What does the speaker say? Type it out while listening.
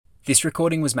This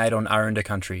recording was made on Arunda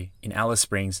Country in Alice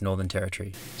Springs, Northern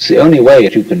Territory. It's the only way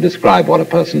you can describe what a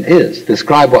person is.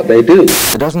 Describe what they do.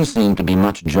 There doesn't seem to be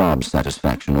much job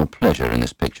satisfaction or pleasure in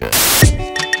this picture.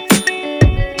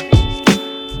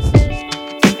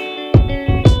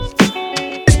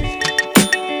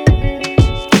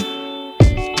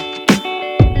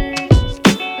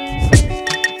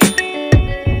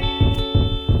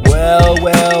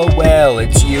 Well,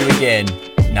 it's you again.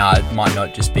 Nah, it might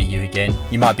not just be you again.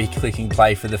 You might be clicking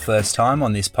play for the first time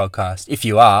on this podcast. If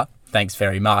you are, thanks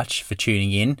very much for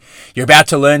tuning in. You're about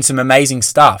to learn some amazing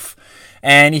stuff.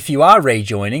 And if you are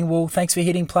rejoining, well, thanks for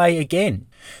hitting play again.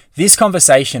 This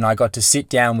conversation, I got to sit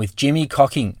down with Jimmy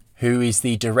Cocking, who is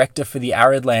the director for the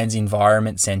Arid Lands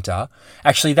Environment Centre.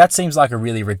 Actually, that seems like a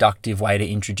really reductive way to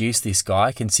introduce this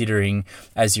guy, considering,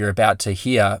 as you're about to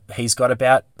hear, he's got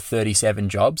about 37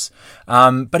 jobs.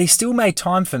 But he still made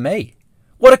time for me.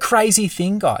 What a crazy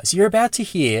thing, guys. You're about to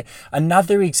hear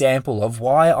another example of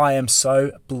why I am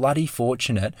so bloody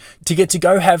fortunate to get to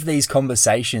go have these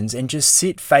conversations and just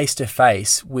sit face to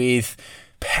face with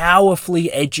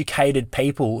powerfully educated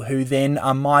people who then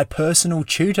are my personal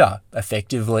tutor,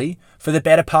 effectively, for the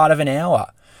better part of an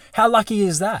hour. How lucky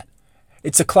is that?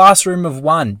 It's a classroom of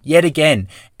one, yet again.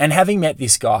 And having met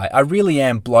this guy, I really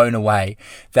am blown away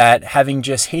that having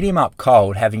just hit him up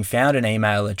cold, having found an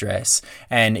email address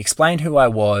and explained who I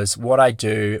was, what I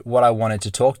do, what I wanted to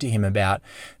talk to him about,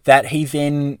 that he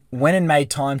then went and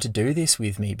made time to do this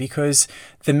with me, because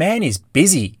the man is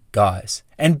busy, guys.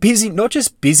 And busy, not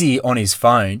just busy on his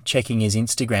phone, checking his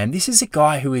Instagram. This is a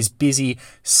guy who is busy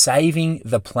saving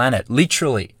the planet,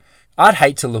 literally. I'd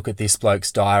hate to look at this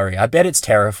bloke's diary. I bet it's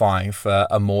terrifying for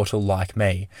a mortal like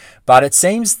me. But it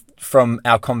seems from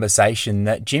our conversation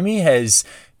that Jimmy has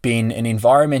been an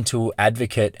environmental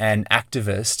advocate and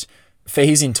activist for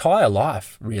his entire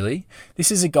life, really.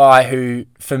 This is a guy who,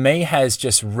 for me, has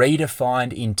just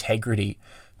redefined integrity.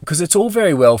 Because it's all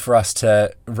very well for us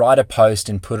to write a post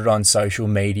and put it on social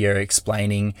media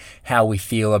explaining how we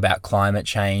feel about climate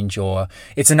change, or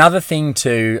it's another thing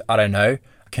to, I don't know,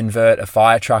 convert a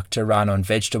fire truck to run on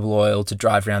vegetable oil to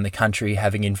drive around the country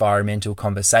having environmental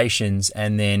conversations,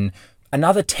 and then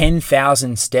another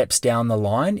 10,000 steps down the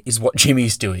line is what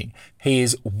Jimmy's doing. He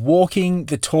is walking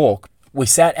the talk. We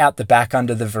sat out the back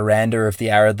under the veranda of the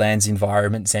Arid Lands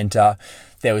Environment Centre.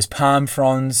 There was palm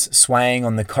fronds swaying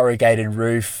on the corrugated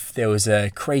roof. There was a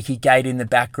creaky gate in the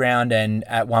background, and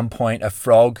at one point a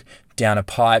frog down a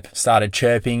pipe started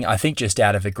chirping, I think just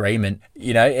out of agreement.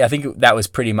 You know, I think that was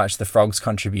pretty much the frog's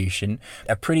contribution.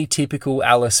 A pretty typical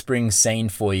Alice Springs scene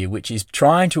for you, which is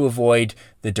trying to avoid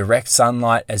the direct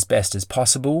sunlight as best as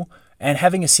possible and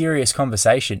having a serious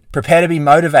conversation. Prepare to be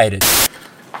motivated.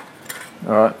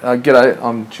 All right. G'day,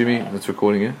 I'm Jimmy. That's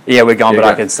recording you. Yeah, we're gone, but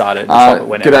I can start it.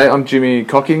 G'day, I'm Jimmy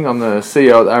Cocking. I'm the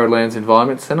CEO of the Arid Lands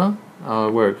Environment Centre. I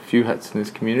wear a few hats in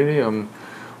this community. I'm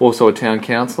also a town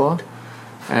councillor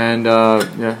and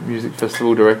music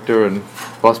festival director and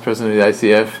vice president of the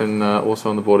ACF, and also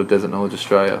on the board of Desert Knowledge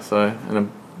Australia. So,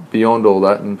 and beyond all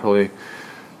that, and probably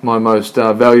my most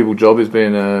valuable job is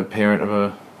being a parent of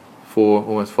a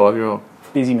almost 5-year-old.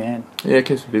 Busy man. Yeah, it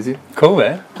keeps me busy. Cool,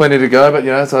 man. Plenty to go,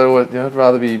 but so I'd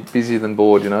rather be busy than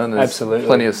bored, and there's absolutely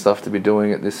plenty of stuff to be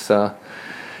doing at this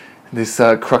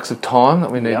crux of time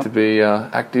that we need to be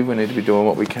active. We need to be doing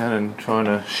what we can and trying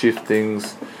to shift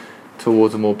things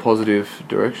towards a more positive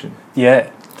direction.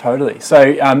 Yeah, totally. So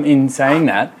in saying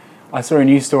that, I saw a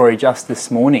news story just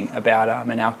this morning about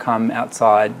an outcome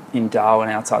outside in Darwin,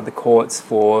 outside the courts,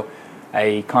 for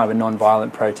a kind of a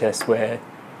non-violent protest where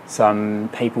some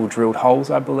people drilled holes,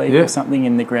 I believe, or something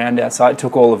in the ground outside. It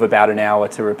took all of about an hour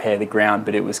to repair the ground,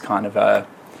 but it was kind of a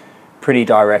pretty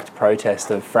direct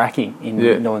protest of fracking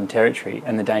in Northern Territory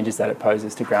and the dangers that it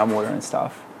poses to groundwater and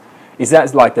stuff. Is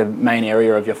that like the main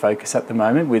area of your focus at the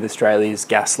moment, with Australia's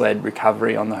gas-led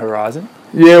recovery on the horizon?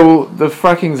 Yeah, well, the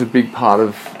fracking's a big part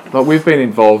of... we've been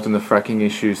involved in the fracking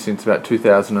issue since about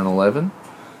 2011.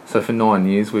 So for 9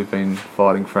 years we've been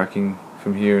fighting fracking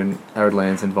from here in Arid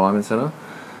Lands Environment Centre.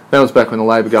 That was back when the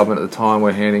Labor government at the time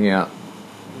were handing out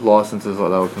licences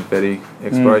like they were confetti,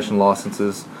 exploration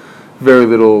licences, very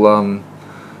little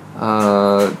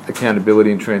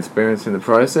accountability and transparency in the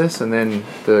process. And then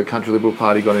the Country Liberal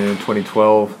Party got in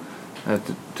 2012 to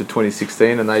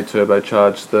 2016, and they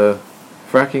turbocharged the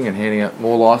fracking and handing out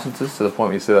more licences, to the point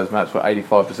where you see those maps where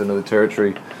 85% of the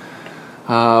territory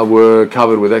were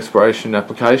covered with exploration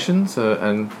applications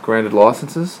and granted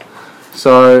licences.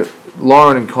 So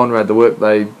Lauren and Conrad, the work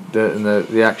they did and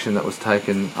the action that was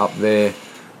taken up there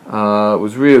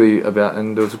was really about,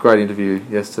 and there was a great interview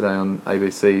yesterday on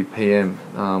ABC PM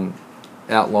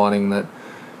outlining that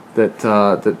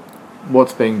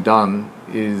what's being done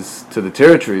is to the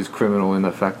territory is criminal in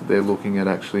the fact that they're looking at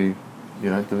actually,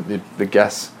 the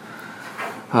gas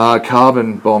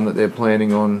carbon bomb that they're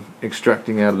planning on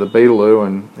extracting out of the Beetaloo,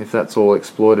 and if that's all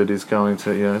exploited, is going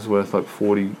to, it's worth like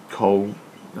 40 coal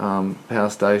power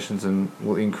stations and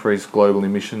will increase global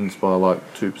emissions by like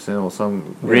 2% or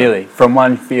some. Really? From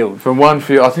one field? From one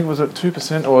field, I think, was it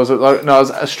 2% or was it like, no, it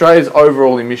was Australia's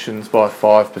overall emissions by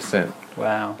 5%.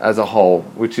 Wow. As a whole,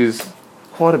 which is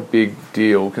quite a big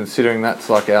deal considering that's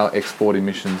like our export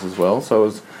emissions as well. So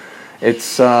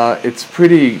it's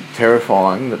pretty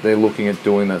terrifying that they're looking at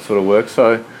doing that sort of work.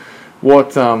 So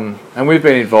what and we've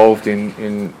been involved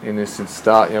in this since the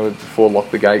start, before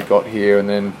Lock the Gate got here, and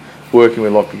then working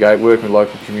with Lock the Gate, working with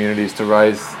local communities to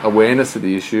raise awareness of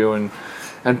the issue,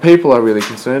 and people are really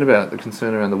concerned about it. The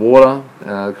concern around the water,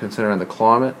 concern around the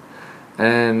climate,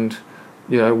 and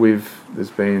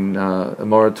there's been a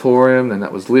moratorium, then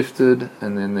that was lifted,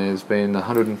 and then there's been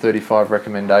 135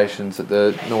 recommendations that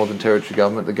the Northern Territory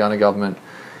government, the Gunner government,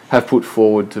 have put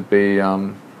forward to be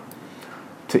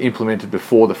implemented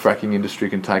before the fracking industry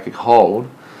can take a hold.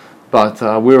 But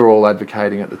we were all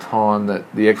advocating at the time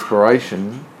that the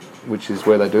exploration, which is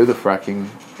where they do the fracking,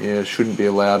 shouldn't be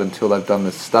allowed until they've done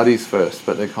the studies first.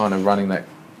 But they're kind of running that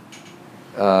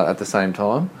at the same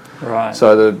time. Right.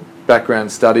 So the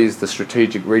background studies, the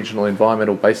strategic regional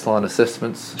environmental baseline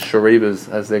assessments, SHREBAs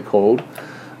as they're called,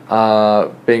 are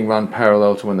being run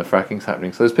parallel to when the fracking's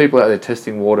happening. So there's people out there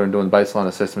testing water and doing baseline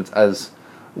assessments as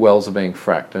wells are being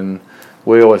fracked, and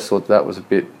we always thought that was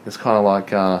it's kind of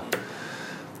like,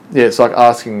 it's like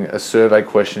asking a survey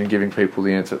question and giving people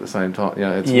the answer at the same time.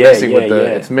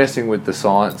 It's messing with the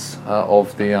science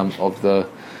of the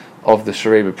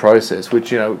SHREBA process,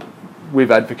 which we've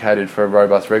advocated for a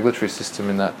robust regulatory system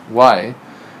in that way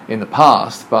in the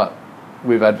past, but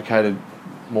we've advocated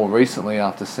more recently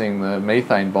after seeing the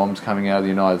methane bombs coming out of the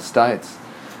United States,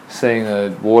 seeing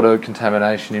the water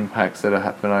contamination impacts that are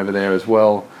happening over there as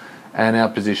well, and our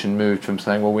position moved from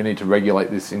saying, well, we need to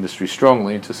regulate this industry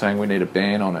strongly, to saying we need a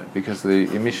ban on it because the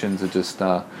emissions are just,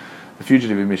 the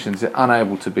fugitive emissions are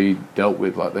unable to be dealt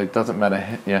with. Like, it doesn't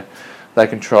matter, they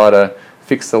can try to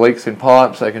fix the leaks in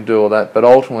pipes, they can do all that, but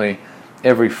ultimately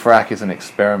every frack is an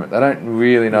experiment. They don't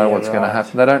really know what's going to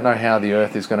happen. They don't know how the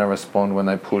earth is going to respond when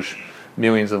they push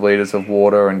millions of litres of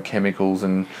water and chemicals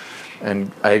and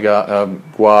agar,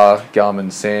 guar, gum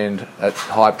and sand at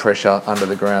high pressure under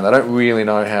the ground. They don't really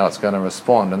know how it's going to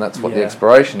respond, and that's what the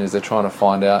exploration is. They're trying to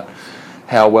find out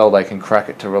how well they can crack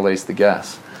it to release the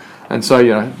gas. And so,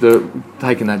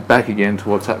 taking that back again to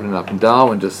what's happening up in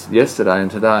Darwin just yesterday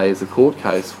and today is a court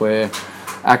case where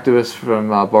activists from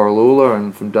Borroloola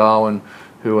and from Darwin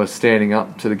who are standing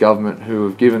up to the government, who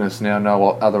have given us now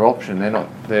no other option.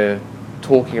 They're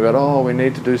talking about, we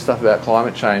need to do stuff about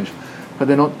climate change, but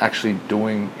they're not actually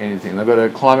doing anything. They've got a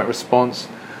climate response,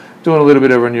 doing a little bit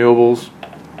of renewables,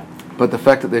 but the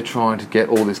fact that they're trying to get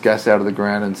all this gas out of the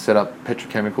ground and set up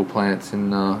petrochemical plants in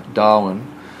Darwin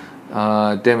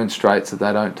demonstrates that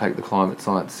they don't take the climate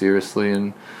science seriously,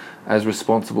 and as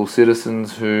responsible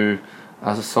citizens who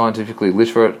are scientifically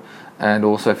literate, and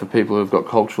also for people who've got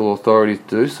cultural authority to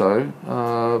do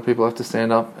so, people have to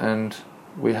stand up and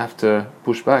we have to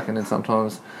push back, and then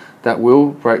sometimes that will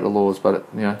break the laws. But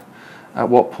at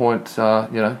what point,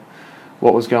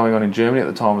 what was going on in Germany at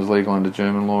the time was legal under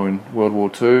German law in World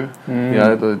War II.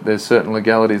 There's certain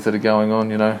legalities that are going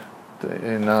on,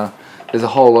 and there's a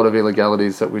whole lot of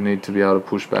illegalities that we need to be able to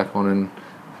push back on, and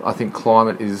I think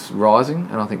climate is rising,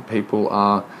 and I think people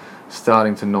are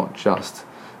starting to not just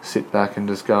sit back and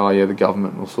just go, the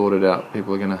government will sort it out.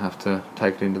 People are going to have to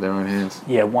take it into their own hands.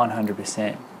 Yeah,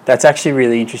 100%. That's actually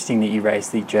really interesting that you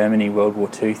raised the Germany World War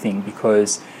II thing,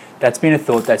 because that's been a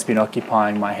thought that's been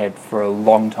occupying my head for a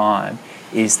long time,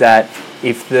 is that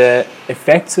if the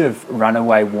effects of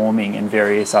runaway warming and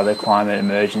various other climate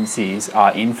emergencies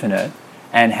are infinite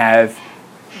and have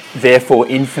therefore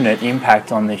infinite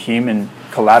impact on the human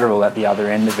collateral at the other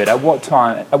end of it, at what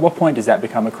point does that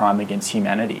become a crime against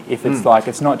humanity? If it's like,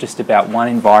 it's not just about one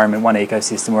environment, one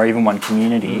ecosystem, or even one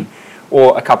community,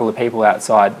 or a couple of people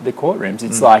outside the courtrooms.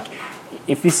 It's like,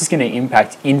 if this is going to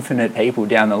impact infinite people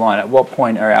down the line, at what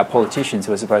point are our politicians,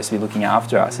 who are supposed to be looking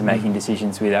after us and making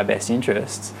decisions with our best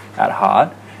interests at heart,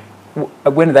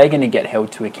 when are they going to get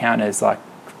held to account as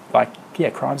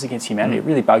crimes against humanity? It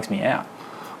really bugs me out.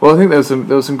 Well, I think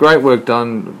there was some great work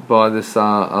done by this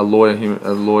a lawyer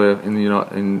in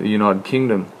the United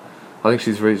Kingdom. I think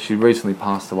she recently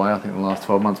passed away. I think in the last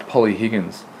 12 months, Polly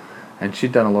Higgins, and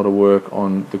she'd done a lot of work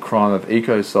on the crime of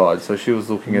ecocide. So she was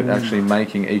looking at actually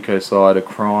making ecocide a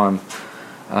crime,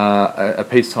 a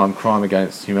peacetime crime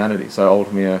against humanity. So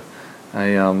ultimately,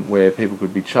 where people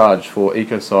could be charged for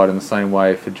ecocide in the same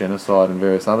way for genocide and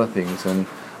various other things, and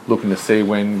looking to see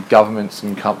when governments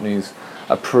and companies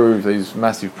approve these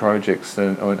massive projects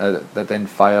that then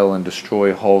fail and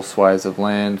destroy whole swathes of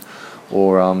land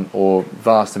or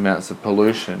vast amounts of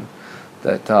pollution,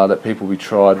 that people be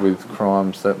tried with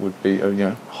crimes that would be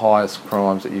highest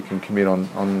crimes that you can commit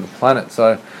on the planet.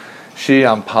 So she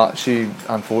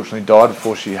unfortunately died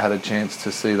before she had a chance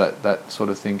to see that sort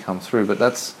of thing come through. But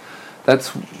that's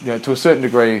to a certain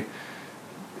degree,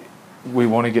 we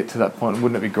want to get to that point.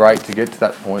 Wouldn't it be great to get to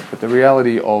that point? But the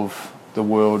reality of the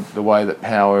world, the way that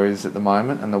power is at the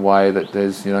moment, and the way that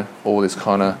there's all this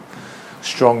kind of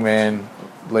strongman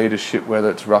leadership,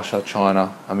 whether it's Russia,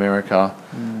 China, America,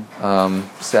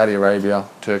 Saudi Arabia,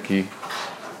 Turkey,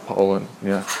 Poland,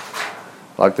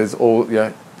 like there's all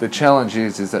the challenge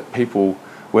is that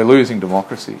we're losing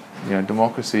democracy.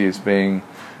 Democracy is being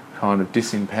kind of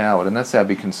disempowered, and that's our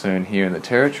big concern here in the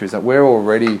Territory, is that we're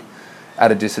already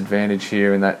at a disadvantage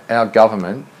here in that our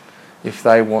government, if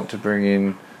they want to bring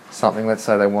in something, let's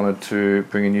say they wanted to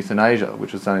bring in euthanasia,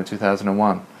 which was done in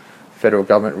 2001, federal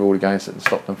government ruled against it and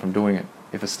stopped them from doing it.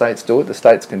 If the states do it, the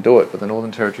states can do it, but the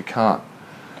Northern Territory can't,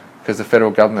 because the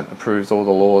federal government approves all the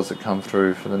laws that come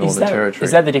through for the Northern Territory.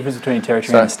 Is that the difference between a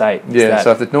territory and a state?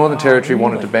 So if the Northern Territory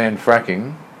wanted to ban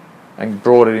fracking and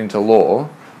brought it into law,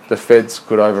 the feds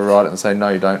could override it and say, no,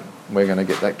 you don't, we're going to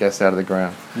get that gas out of the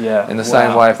ground. Yeah. In the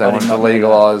same way, if they wanted to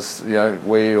legalise,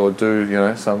 weed or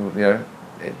do, some,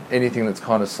 anything that's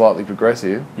kind of slightly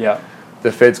progressive,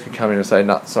 the feds could come in and say,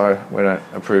 no, sorry, we don't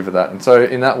approve of that. And so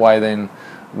in that way, then,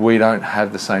 we don't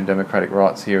have the same democratic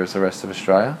rights here as the rest of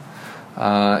Australia.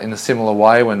 In a similar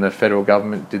way, when the federal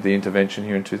government did the intervention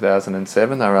here in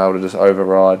 2007, they were able to just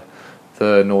override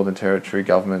the Northern Territory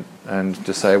government and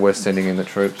just say, we're sending in the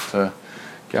troops to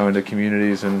go into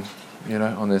communities and,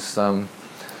 on this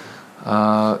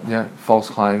false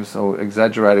claims or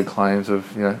exaggerated claims of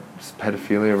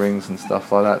pedophilia rings and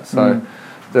stuff like that. So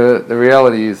the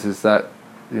reality is that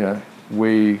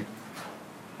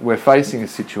we're facing a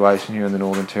situation here in the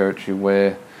Northern Territory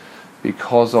where,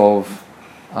 because of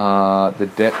the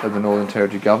debt of the Northern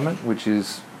Territory government, which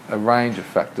is a range of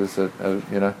factors that there's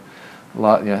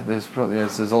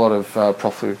a lot of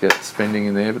profligate spending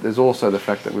in there, but there's also the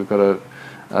fact that we've got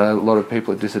a lot of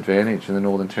people at disadvantage in the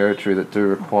Northern Territory that do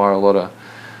require a lot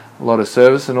of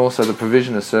service, and also the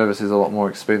provision of service is a lot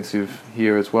more expensive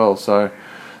here as well. So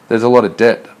there's a lot of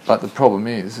debt, but the problem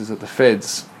is that the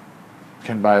feds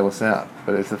can bail us out.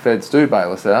 But if the feds do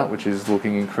bail us out, which is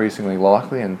looking increasingly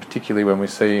likely, and particularly when we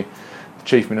see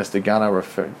Chief Minister Gunner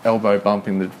elbow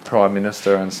bumping the Prime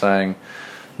Minister and saying,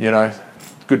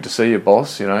 good to see you,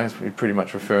 boss. He's pretty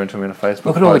much referring to him in a Facebook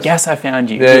Look at all the gas I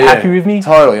found you. Yeah, you happy with me?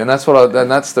 Totally, and that's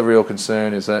that's the real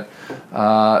concern, is that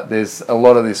there's a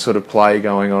lot of this sort of play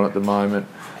going on at the moment.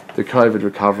 The COVID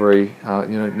recovery,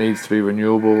 needs to be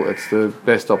renewable. It's the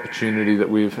best opportunity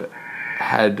that we've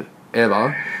had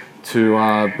ever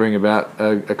to bring about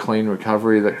a clean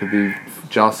recovery that could be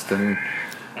just and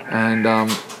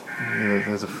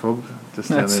there's a frog just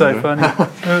down That's there. so funny.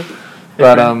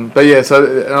 But yeah,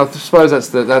 so I suppose that's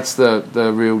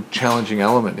the real challenging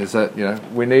element, is that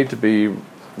we need to be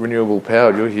renewable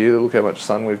powered. You're here. Look how much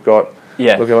sun we've got.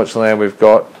 Yeah. Look how much land we've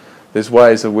got. There's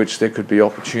ways of which there could be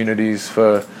opportunities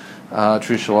for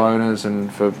traditional owners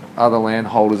and for other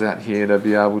landholders out here to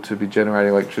be able to be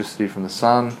generating electricity from the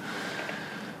sun.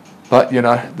 But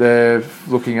they're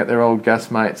looking at their old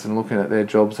gas mates and looking at their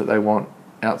jobs that they want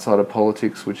outside of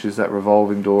politics, which is that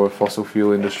revolving door of fossil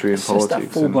fuel industry and politics. It's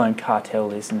just a full-blown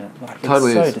cartel, isn't it?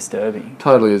 Totally it's so is. disturbing.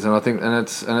 Totally is, and I think,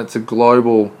 it's a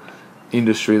global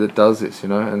industry that does this,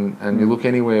 and you look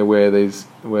anywhere where these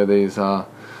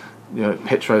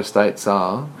petro states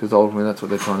are, because ultimately that's what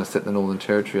they're trying to set the Northern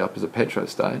Territory up as, a petro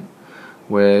state,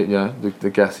 where the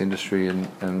gas industry and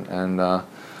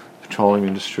petroleum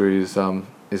industry is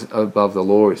above the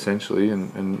law essentially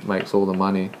and makes all the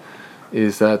money.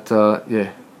 Is that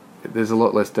there's a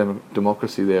lot less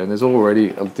democracy there, and there's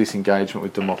already a disengagement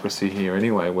with democracy here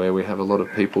anyway, where we have a lot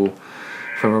of people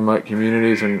from remote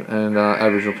communities and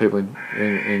Aboriginal people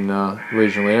in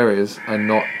regional areas are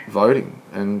not voting,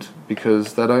 and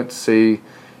because they don't see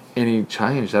any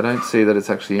change, they don't see that it's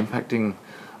actually impacting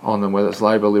on them, whether it's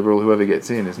Labor, Liberal, whoever gets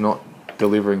in is not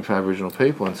delivering for Aboriginal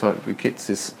people, and so it gets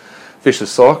this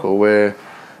vicious cycle where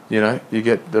you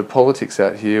get the politics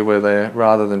out here where they're,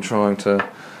 rather than trying to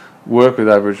work with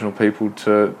Aboriginal people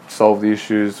to solve the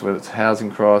issues, whether it's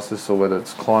housing crisis or whether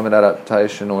it's climate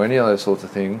adaptation or any of those sorts of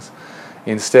things,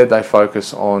 instead they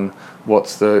focus on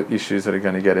what's the issues that are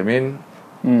going to get them in,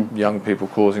 young people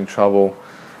causing trouble,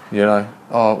 you know,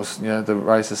 oh, it was, you know, the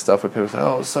racist stuff where people say,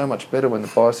 oh, it was so much better when the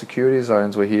biosecurity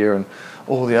zones were here and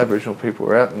all the Aboriginal people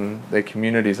were out in their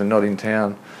communities and not in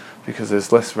town because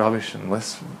there's less rubbish and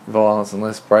less violence and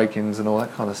less break-ins and all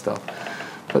that kind of stuff.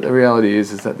 But the reality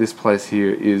is that this place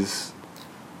here is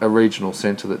a regional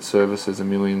centre that services 1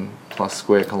 million plus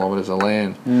square kilometres of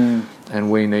land,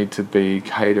 and we need to be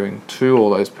catering to all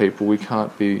those people. We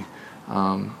can't be,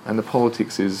 and the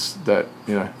politics is that,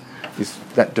 you know, is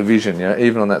that division, you know,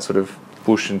 even on that sort of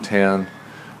bush and town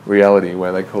reality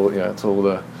where they call it, you know, it's all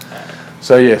the,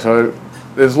 so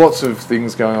there's lots of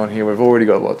things going on here. We've already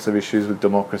got lots of issues with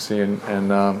democracy, and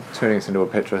turning us into a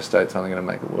petro state's only going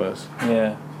to make it worse.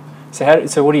 Yeah.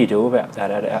 So what do you do about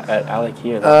that at ALEC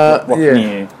here? Like, what can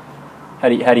you?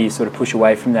 How do you sort of push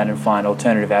away from that and find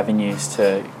alternative avenues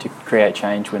to create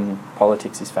change when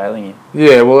politics is failing you?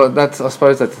 Yeah, well, I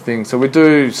suppose that's the thing. So we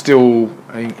do still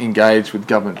engage with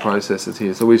government processes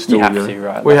here. So we still you have to,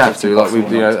 right? We like have to.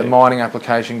 Like a mining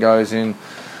application goes in,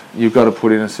 you've got to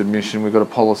put in a submission. We've got a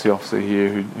policy officer here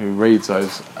who reads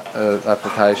those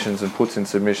applications and puts in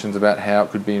submissions about how it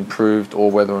could be improved or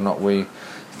whether or not we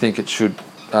think it should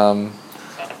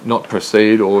not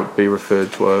proceed or be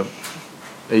referred to a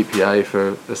EPA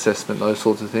for assessment, those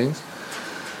sorts of things.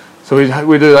 So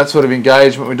we do that sort of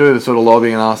engagement, we do the sort of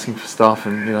lobbying and asking for stuff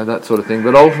and, you know, that sort of thing.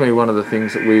 But ultimately one of the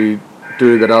things that we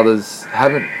do that others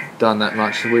haven't done that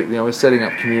much, we're setting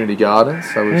up community gardens.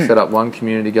 So we've set up one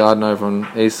community garden over on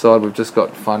the east side. We've just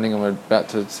got funding and we're about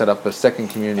to set up a second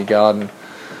community garden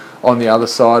on the other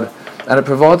side. And it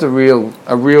provides a real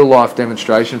life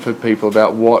demonstration for people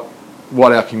about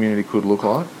what our community could look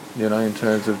like, you know, in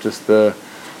terms of just the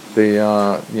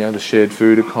shared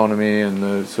food economy and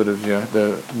the sort of, you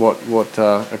know, what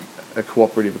a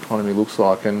cooperative economy looks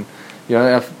like. And, you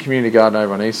know, our community garden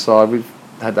over on east side, we've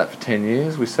had that for 10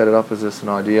 years. We set it up as just an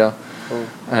idea,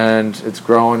 and it's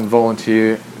grown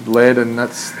volunteer led, and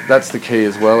that's the key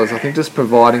as well, is I think just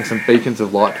providing some beacons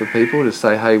of light for people to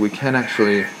say, hey, we can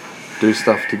actually do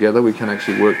stuff together, we can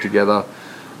actually work together,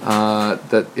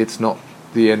 that it's not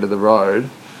the end of the road.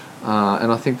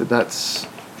 And I think that's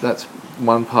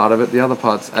one part of it. The other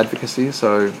part's advocacy,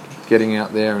 so getting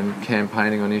out there and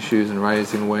campaigning on issues and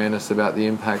raising awareness about the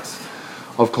impacts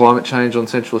of climate change on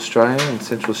Central Australia and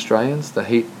Central Australians, the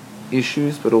heat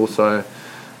issues, but also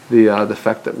the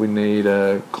fact that we need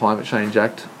a Climate Change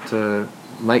Act to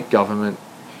make government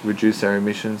reduce their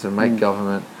emissions and make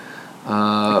government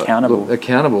accountable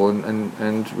and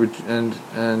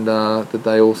that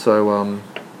they also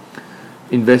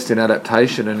invest in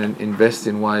adaptation and invest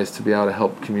in ways to be able to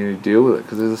help community deal with it,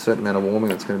 because there's a certain amount of warming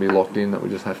that's going to be locked in that we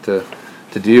just have to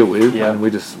deal with. And we're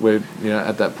you know,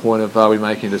 at that point of, are we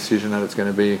making a decision that it's going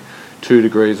to be 2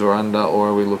 degrees or under, or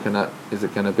are we looking at, is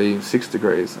it going to be 6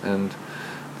 degrees? And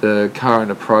the current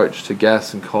approach to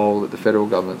gas and coal that the federal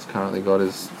government's currently got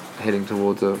is heading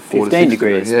towards a 4 to 6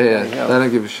 degrees. Yeah, they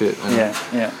don't give a shit.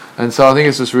 And so I think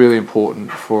it's just really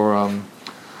important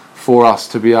for us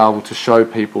to be able to show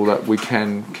people that we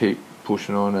can keep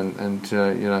pushing on and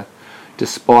you know,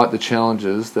 despite the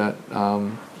challenges that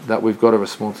we've got a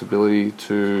responsibility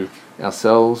to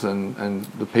ourselves and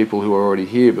the people who are already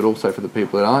here, but also for the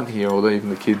people that aren't here, or even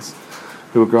the kids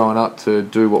who are growing up, to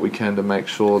do what we can to make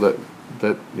sure that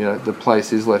you know, the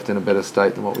place is left in a better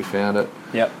state than what we found it.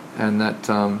 And that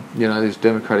you know, these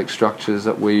democratic structures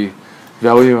that we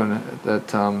value and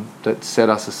that set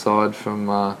us aside from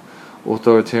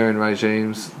authoritarian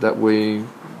regimes, that we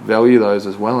value those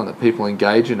as well, and that people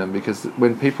engage in them. Because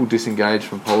when people disengage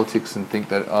from politics and think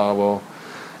that, oh well,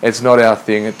 it's not our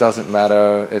thing, it doesn't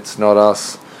matter, it's not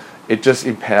us, it just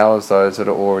empowers those that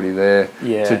are already there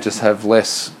to just have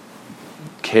less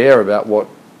care about what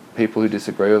people who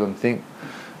disagree with them think.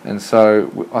 And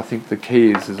so I think the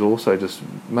key is also just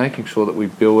making sure that we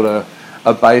build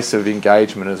a base of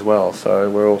engagement as well. So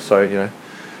we're also, you know,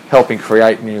 helping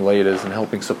create new leaders and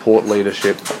helping support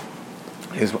leadership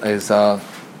is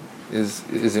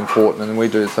important, and we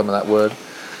do some of that work.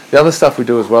 The other stuff we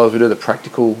do as well is we do the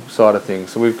practical side of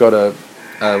things. So we've got a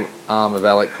arm of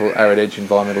ALEC called Arid Edge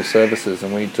Environmental Services,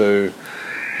 and we do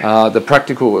the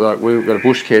practical. Like, we've got a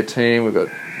bush care team, we've got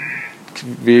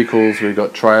vehicles, we've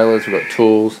got trailers, we've got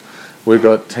tools, we've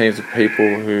got teams of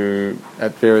people who,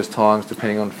 at various times,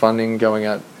 depending on funding, going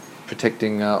out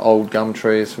protecting old gum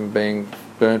trees from being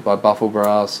burnt by buffel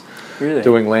grass,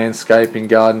 doing landscaping,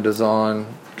 garden design,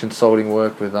 consulting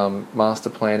work with master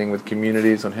planning with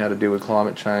communities on how to deal with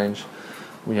climate change.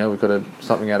 You know, we've got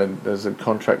there's a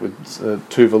contract with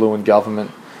Tuvaluan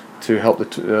government to help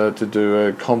to do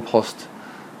a compost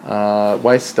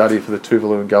waste study for the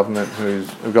Tuvalu government,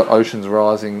 who've got oceans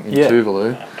rising in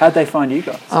Tuvalu. How'd they find you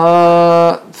guys?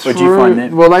 Or did you find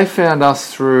them? Well, they found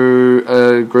us through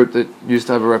a group that used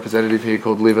to have a representative here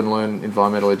called Live and Learn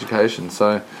Environmental Education.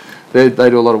 So they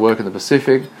do a lot of work in the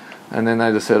Pacific, and then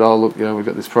they just said, oh, look, we've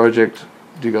got this project.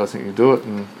 Do you guys think you can do it?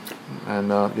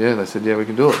 And they said, yeah, we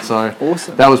can do it. So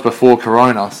awesome. That was before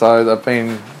Corona. So they've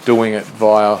been doing it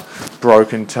via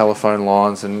broken telephone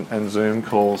lines and Zoom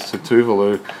calls to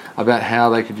Tuvalu about how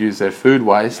they could use their food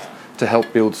waste to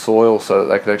help build soil so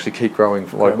that they could actually keep growing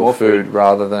local food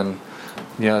rather than,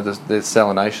 the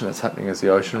salination that's happening as the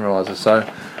ocean rises. So,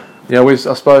 I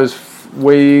suppose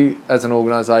we as an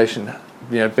organisation,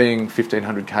 being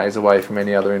 1,500 k's away from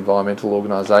any other environmental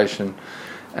organisation,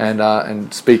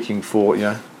 and speaking for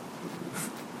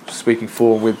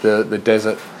with the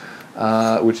desert,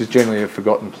 which is generally a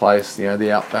forgotten place,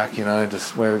 the outback,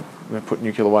 just where we put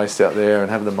nuclear waste out there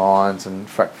and have the mines and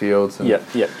frack fields. And,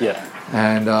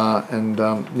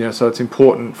 so it's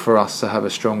important for us to have a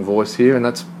strong voice here, and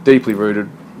that's deeply rooted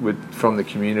from the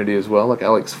community as well. Like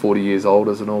Alec's 40 years old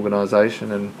as an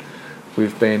organisation, and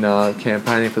we've been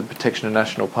campaigning for the protection of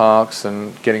national parks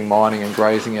and getting mining and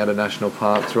grazing out of national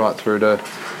parks, right through to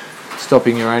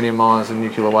stopping uranium mines and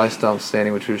nuclear waste dumps,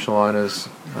 standing with traditional owners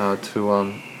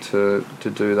to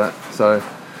do that. So,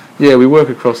 we work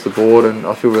across the board, and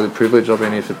I feel really privileged. I've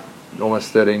been here for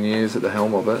almost 13 years at the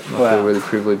helm of it. Wow. I feel really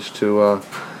privileged to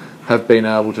have been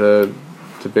able to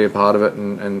be a part of it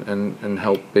and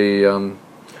help be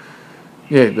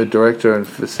the director and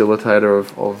facilitator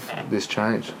of this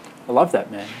change. I love that,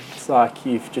 man. It's like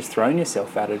you've just thrown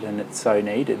yourself at it, and it's so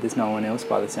needed. There's no one else,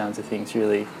 by the sounds of things,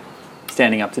 really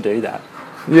standing up to do that.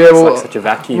 Yeah, it's like such a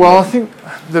vacuum. Well, I think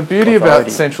the beauty about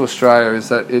Central Australia is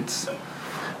that it's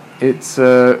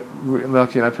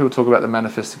like, people talk about the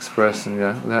Manifest Express, and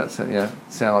that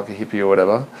sound like a hippie or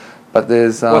whatever. But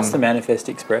there's what's the Manifest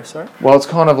Express? Sorry. Well, it's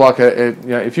kind of like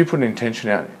if you put an intention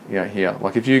out here,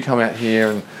 like if you come out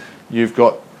here and you've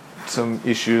got some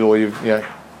issue, or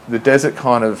the desert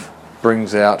kind of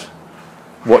brings out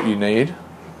what you need.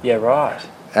 Yeah, right.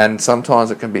 And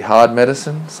sometimes it can be hard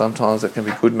medicine, sometimes it can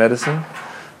be good medicine,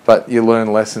 but you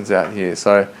learn lessons out here.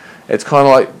 So it's kind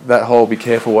of like that whole be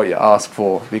careful what you ask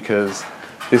for, because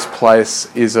this place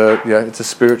is it's a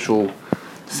spiritual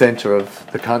centre of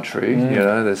the country.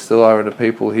 There still are the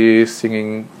people here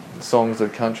singing songs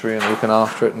of the country and looking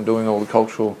after it and doing all the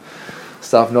cultural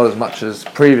stuff, not as much as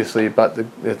previously, but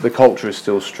the culture is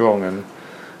still strong. And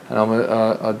I'm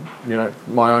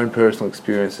my own personal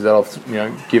experience is that I've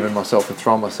given myself and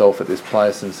thrown myself at this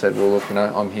place and said, well, look,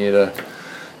 I'm here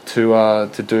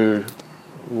to do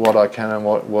what I can and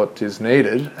what is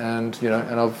needed, and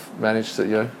and I've managed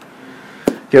to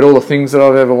get all the things that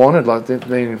I've ever wanted. Like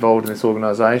being involved in this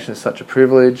organisation is such a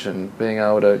privilege, and being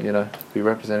able to be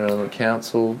represented on the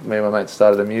council. Me and my mate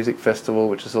started a music festival,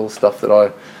 which is all stuff that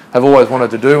I have always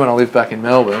wanted to do when I lived back in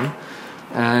Melbourne.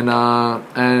 And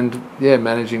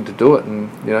managing to do it, and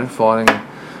finding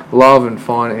love and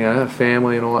finding a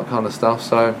family and all that kind of stuff.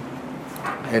 So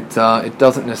it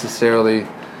doesn't necessarily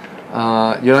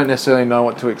you don't necessarily know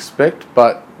what to expect,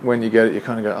 but when you get it, you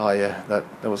kind of go, oh yeah, that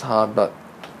was hard, but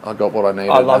I got what I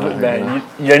needed. I love it, man.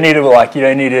 You don't need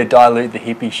to dilute the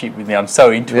hippie shit with me. I'm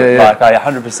so into it. Yeah. Like I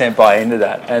 100% buy into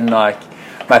that, and like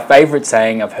my favourite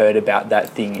saying I've heard about that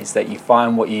thing is that you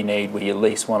find what you need where you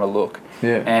least want to look.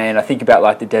 Yeah. And I think about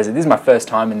like the desert. This is my first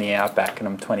time in the outback, and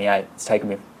I'm 28. It's taken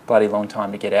me a bloody long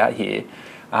time to get out here.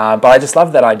 But I just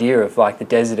love that idea of like the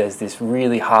desert as this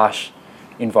really harsh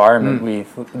environment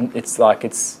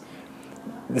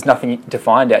there's nothing to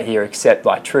find out here except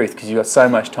like truth, because you've got so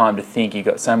much time to think, you've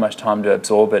got so much time to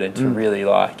absorb it and to really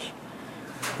feel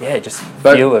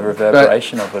the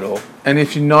reverberation of it all. And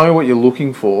if you know what you're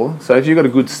looking for, so if you've got a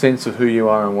good sense of who you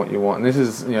are and what you want, and this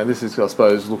is I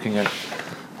suppose looking at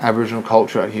Aboriginal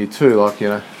culture out here too, like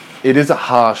it is a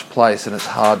harsh place and it's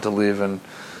hard to live, and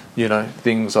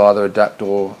things either adapt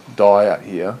or die out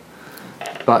here.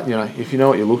 But if you know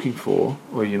what you're looking for,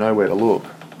 or you know where to look,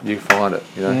 you find it.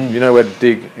 If you know where to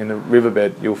dig in the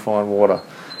riverbed, you'll find water.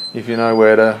 If you know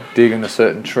where to dig in a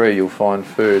certain tree, you'll find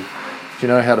food. If you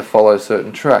know how to follow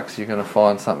certain tracks, you're going to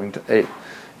find something to eat.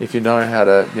 If you know how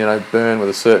to burn with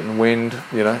a certain wind,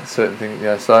 certain things.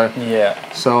 So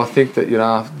I think that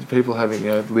people having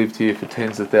lived here for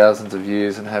tens of thousands of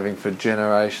years and having for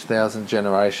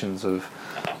generations of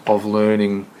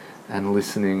learning and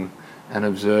listening and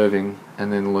observing,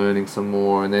 and then learning some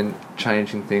more, and then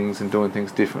changing things and doing things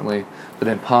differently, but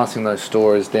then passing those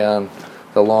stories down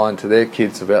the line to their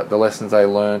kids about the lessons they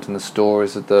learned and the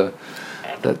stories that the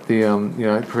that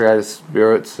the creative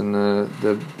spirits and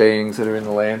the beings that are in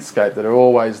the landscape that are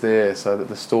always there, so that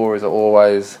the stories are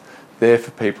always there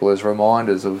for people as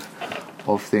reminders of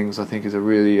things, I think is a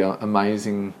really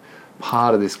amazing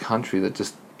part of this country that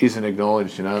just isn't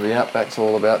acknowledged. The Outback's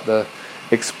all about the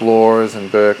explorers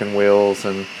and Burke and Wills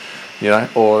and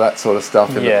all that sort of stuff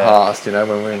in the past, when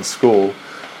we're in school,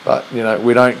 but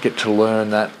we don't get to learn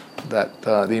that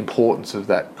the importance of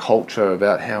that culture,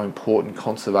 about how important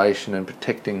conservation and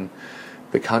protecting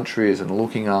the country is, and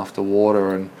looking after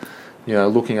water, and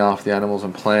looking after the animals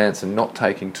and plants, and not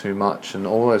taking too much, and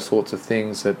all those sorts of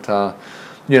things that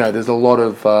there's a lot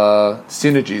of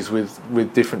synergies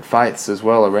with different faiths as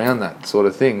well around that sort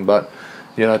of thing, but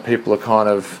people are kind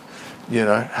of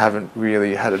haven't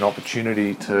really had an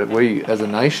opportunity to, we as a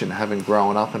nation haven't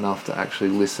grown up enough to actually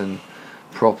listen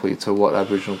properly to what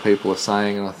Aboriginal people are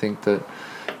saying. And I think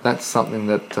that's something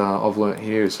that I've learnt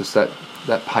here, is just that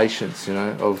patience,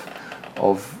 of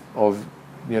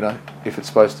if it's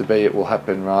supposed to be, it will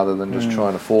happen, rather than just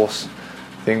trying to force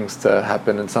things to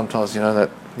happen. And sometimes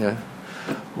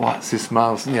what's this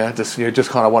miles, you just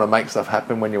kind of want to make stuff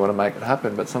happen when you want to make it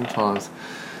happen, but sometimes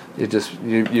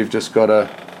you've just got to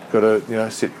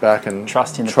sit back and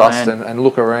trust and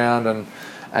look around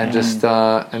and just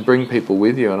and bring people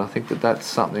with you. And I think that's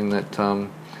something that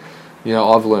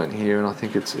I've learnt here, and I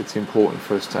think it's important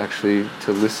for us to actually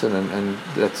to listen, and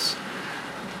that's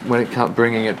when it comes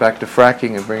bringing it back to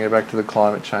fracking and bringing it back to the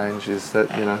climate change, is that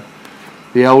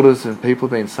the elders and people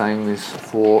have been saying this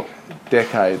for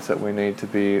decades, that we need to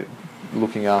be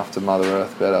looking after Mother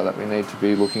Earth better, that we need to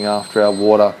be looking after our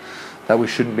water, that we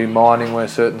shouldn't be mining where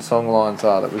certain song lines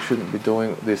are, that we shouldn't be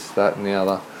doing this, that and the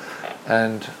other.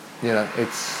 And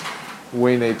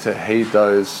we need to heed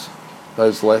those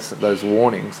lessons, those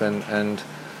warnings, and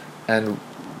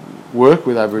work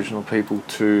with Aboriginal people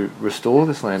to restore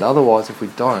this land. Otherwise, if we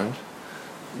don't,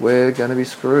 we're going to be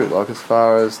screwed. Like, as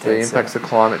far as the impacts of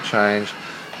climate change,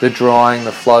 the drying,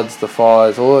 the floods, the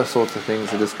fires, all those sorts of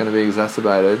things are just going to be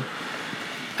exacerbated,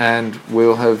 and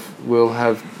we'll have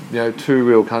two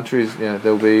real countries.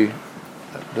 There'll be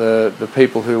the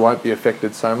people who won't be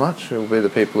affected so much, who will be the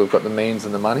people who've got the means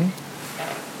and the money,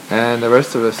 and the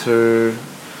rest of us who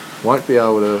won't be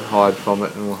able to hide from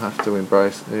it and will have to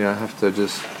embrace, have to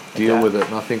just deal with it.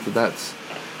 And I think that's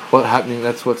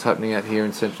what's happening out here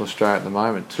in Central Australia at the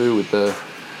moment too, with the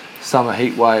summer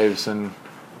heat waves and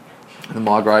the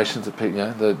migrations of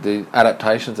people, the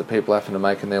adaptations that people have to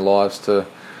make in their lives to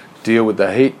deal with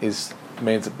the heat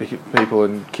means that people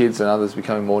and kids and others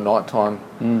becoming more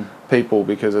nighttime people,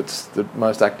 because it's the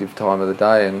most active time of the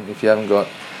day. And if you haven't got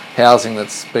housing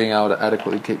that's being able to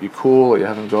adequately keep you cool, or you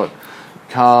haven't got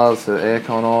cars, the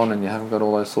aircon on, and you haven't got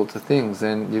all those sorts of things,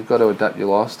 then you've got to adapt your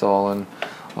lifestyle. And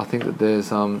I think that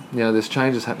there's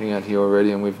changes happening out here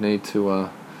already, and we need to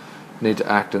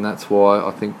act. And that's why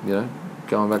I think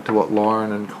going back to what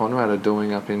Lauren and Conrad are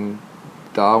doing up in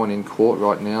Darwin in court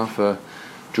right now for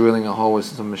drilling a hole with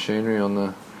some machinery on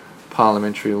the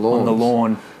parliamentary lawn. On the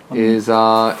lawn. Is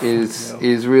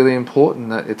really important.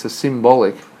 That it's a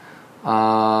symbolic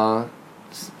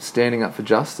standing up for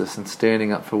justice and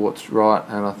standing up for what's right.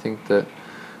 And I think that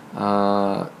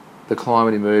the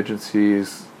climate emergency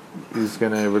is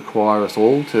going to require us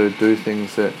all to do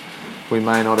things that we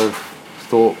may not have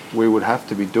thought we would have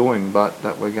to be doing, but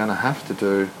that we're going to have to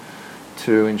do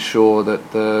to ensure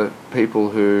that the people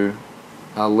who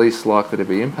are least likely to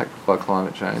be impacted by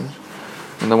climate change,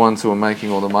 and the ones who are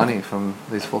making all the money from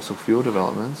these fossil fuel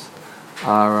developments,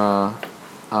 are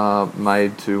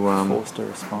made to forced to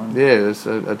respond.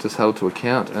 Are just held to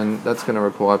account, and that's going to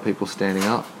require people standing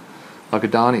up. Like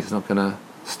Adani's not going to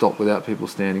stop without people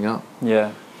standing up.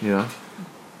 Yeah.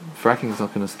 Fracking's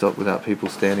not going to stop without people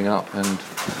standing up, and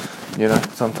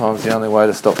sometimes the only way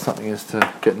to stop something is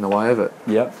to get in the way of it.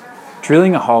 Yep.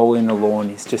 Drilling a hole in the lawn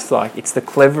is just like, it's the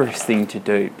cleverest thing to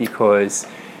do, because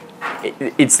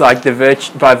it's like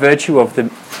by virtue of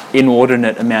the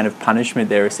inordinate amount of punishment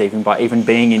they're receiving by even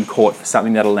being in court for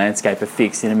something that a landscaper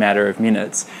fixed in a matter of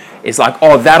minutes. It's like,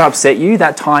 oh, that upset you?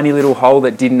 That tiny little hole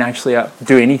that didn't actually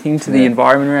do anything to the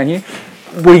environment around you?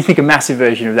 What do you think a massive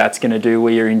version of that's going to do,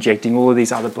 where you're injecting all of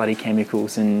these other bloody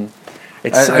chemicals? And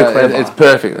it's so clever. It's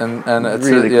perfect, and it's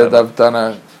really clever. They've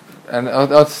done and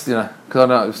that's because I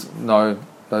know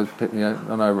those people,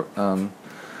 I know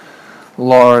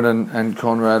Lauren and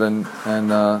Conrad and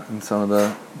some of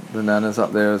the nanas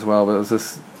up there as well. But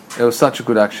it was such a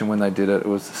good action when they did it. It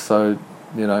was so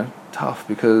tough,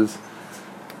 because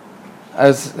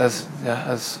as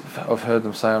I've heard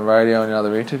them say on radio and in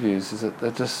other interviews, is that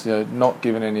they're just not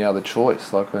given any other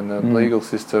choice. Like, when the legal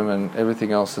system and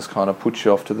everything else just kind of puts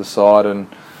you off to the side and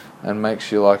and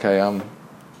makes you like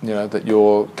that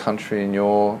your country and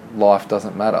your life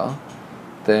doesn't matter,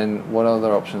 then what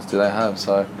other options do they have?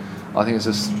 So I think it's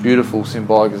just beautiful,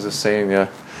 symbolic as just seeing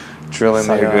drilling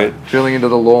into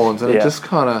the lawns, and it just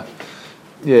kind of,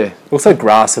 Also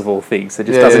grass of all things, it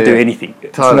just doesn't do anything.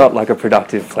 It's not like a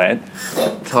productive plant.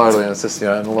 Totally, and it's just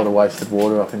and a lot of wasted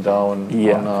water up in Darwin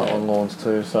on lawns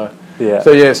too. So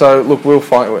look,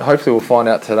 hopefully we'll find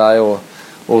out today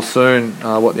or soon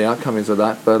what the outcome is of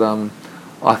that. But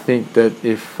I think that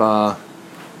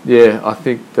I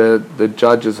think the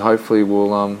judges hopefully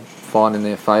will find in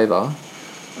their favour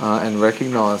and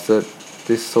recognise that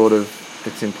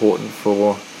it's important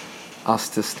for us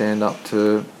to stand up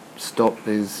to stop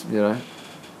these,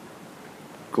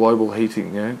 global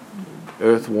heating,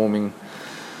 earth warming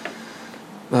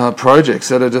projects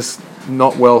that are just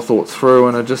not well thought through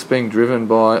and are just being driven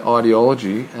by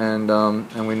ideology, and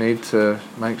we need to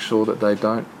make sure that they're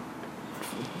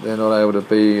not able to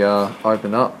be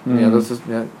opened up.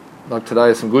 Like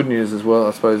today, some good news as well.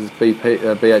 I suppose is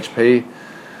BHP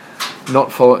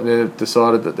they've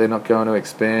decided that they're not going to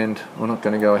expand, or not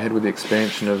going to go ahead with the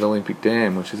expansion of Olympic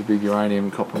Dam, which is a big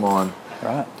uranium copper mine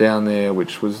down there, there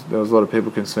was a lot of people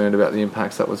concerned about the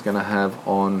impacts that was going to have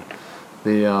on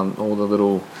the all the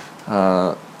little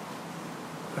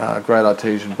Great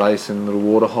Artesian Basin, little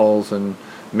water holes and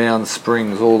mound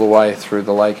springs all the way through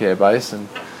the Lake Eyre Basin,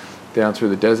 down through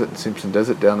the desert, Simpson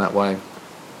Desert, down that way.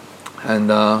 And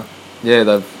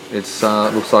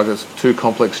looks like it's too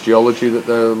complex geology that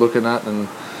they're looking at, and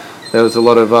there was a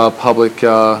lot of public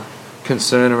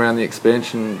concern around the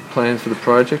expansion plan for the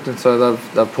project, and so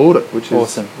they've pulled it, which is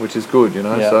awesome, which is good,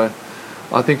 So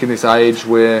I think in this age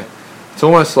where it's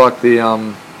almost like the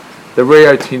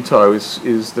Rio Tinto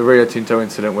is the Rio Tinto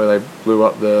incident where they blew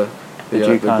up the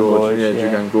Juukan Gorge,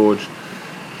 Juukan Gorge.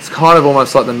 It's kind of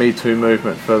almost like the Me Too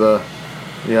movement for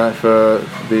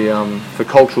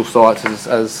cultural sites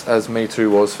as Me Too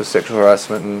was for sexual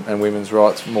harassment and women's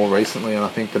rights more recently, and I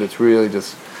think that it's really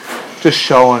just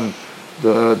showing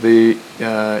the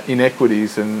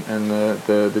inequities and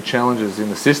the challenges in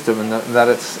the system, and that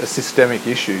it's a systemic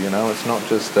issue. It's not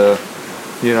just a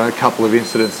couple of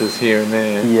incidences here and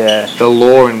there. Yeah. The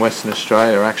law in Western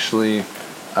Australia actually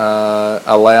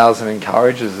allows and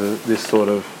encourages this sort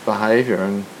of behaviour,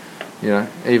 and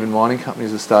even mining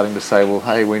companies are starting to say, well,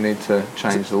 hey, we need to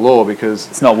change the law because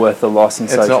it's not worth the loss in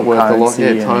social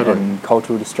currency and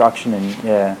cultural destruction.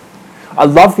 And I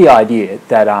love the idea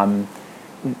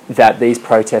that these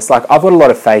protests, like I've got a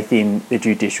lot of faith in the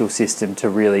judicial system to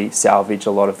really salvage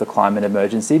a lot of the climate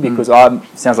emergency, because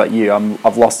sounds like you,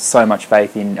 I've lost so much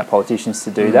faith in our politicians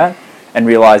to do that, and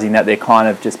realising that they're kind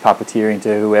of just puppeteering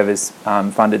to whoever's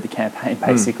funded the campaign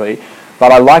basically.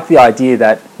 But I like the idea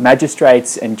that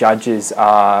magistrates and judges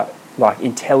are like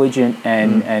intelligent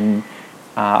and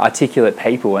articulate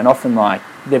people, and often like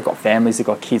they've got families, they've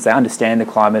got kids, they understand the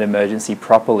climate emergency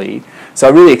properly. So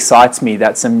it really excites me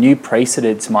that some new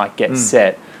precedents might get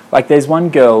set. Like there's one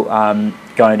girl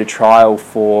going to trial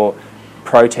for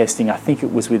protesting, I think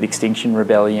it was with Extinction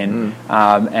Rebellion,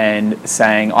 and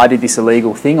saying, I did this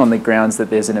illegal thing on the grounds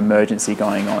that there's an emergency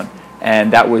going on.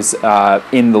 And that was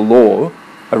in the law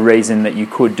a reason that you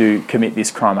could commit this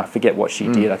crime. I forget what she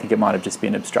did. I think it might have just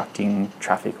been obstructing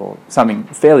traffic or something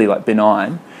fairly like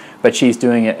benign. But she's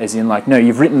doing it as in like, no,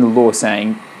 you've written the law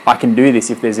saying I can do this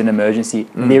if there's an emergency.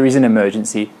 There is an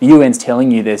emergency. The UN's telling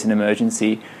you there's an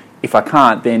emergency. If I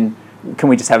can't, then can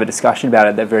we just have a discussion about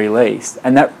it at the very least?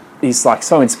 And that is like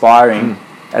so inspiring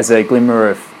as a glimmer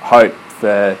of hope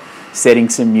for setting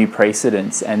some new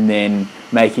precedents and then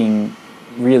making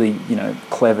really,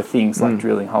 clever things like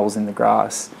drilling holes in the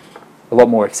grass a lot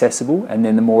more accessible. And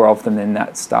then the more of them, then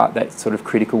that sort of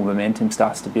critical momentum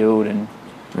starts to build and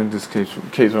just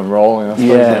keeps on rolling.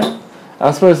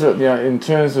 I suppose that in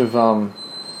terms of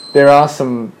there are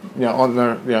some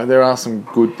there are some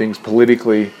good things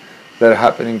politically that are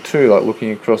happening too, like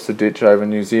looking across the ditch over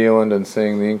New Zealand and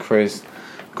seeing the increased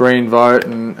Green vote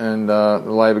and the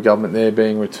Labor government there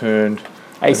being returned.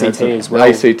 ACT as well.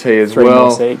 ACT as 3 well.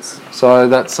 More seats. So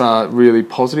that's really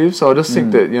positive. So I just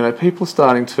think that people are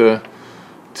starting to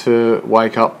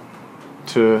wake up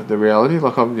to the reality.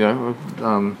 Like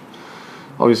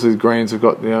obviously the Greens have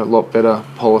got a lot better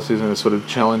policies and are sort of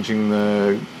challenging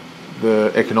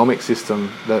the economic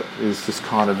system that is just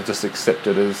kind of just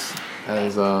accepted as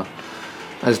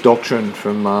doctrine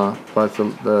from both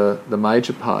the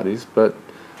major parties. But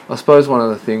I suppose one of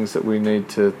the things that we need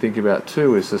to think about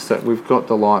too is just that we've got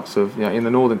the likes of, in the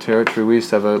Northern Territory, we used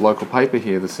to have a local paper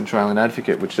here, the Centralian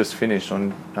Advocate, which just finished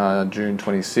on June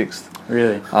 26th.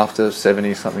 Really? After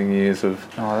 70-something years of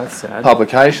that's sad.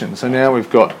 publication. So now we've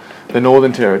got the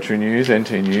Northern Territory News,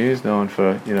 NT News, known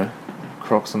for,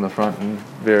 crocs on the front and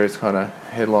various kind of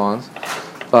headlines.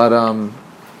 But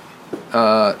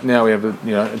now we have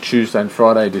a Tuesday and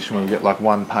Friday edition where we get like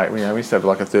one page. We used to have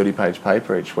like a 30-page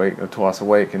paper each week or twice a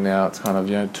week, and now it's kind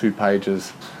of 2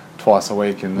 pages twice a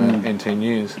week in the NT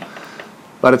News.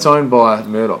 But it's owned by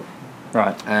Murdoch,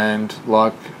 right? And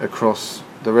like across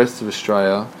the rest of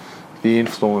Australia, the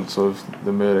influence of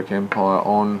the Murdoch empire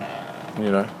on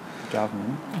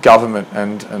government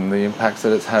and the impacts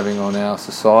that it's having on our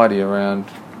society around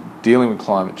dealing with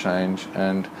climate change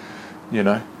and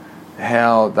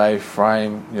how they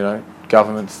frame,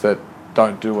 governments that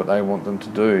don't do what they want them to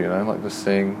do, like just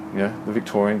seeing, the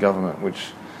Victorian government, which,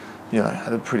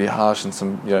 had a pretty harsh and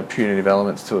some, punitive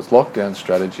elements to its lockdown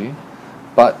strategy,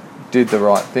 but did the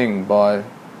right thing by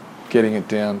getting it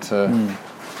down to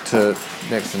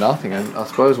next to nothing. And I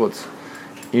suppose what's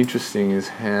interesting is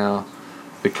how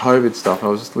the COVID stuff, I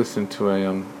was just listening to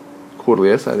a quarterly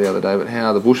essay the other day, but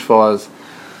how the bushfires,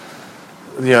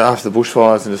 after the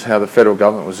bushfires and just how the federal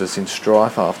government was just in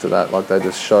strife after that, like they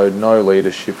just showed no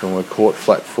leadership and were caught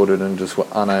flat-footed and just were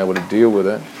unable to deal with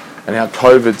it, and how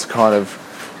COVID's kind of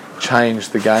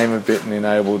changed the game a bit and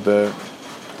enabled the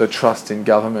trust in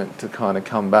government to kind of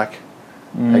come back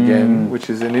again, which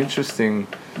is an interesting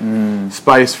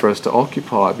space for us to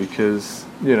occupy because,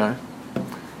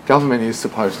 government is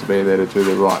supposed to be there to do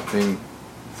the right thing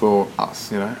for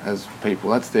us, as people.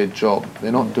 That's their job.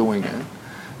 They're not doing it.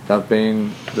 They've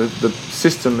been, the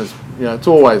system is, it's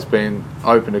always been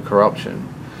open to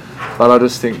corruption. But I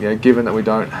just think, given that we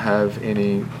don't have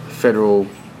any federal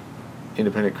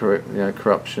independent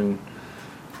corruption,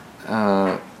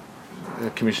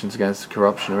 commissions against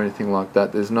corruption or anything like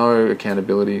that, there's no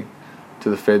accountability to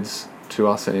the feds to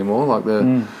us anymore. Like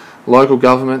the local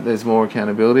government, there's more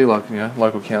accountability. Like,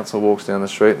 local council walks down the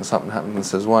street and something happens and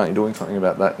says, why aren't you doing something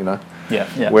about that,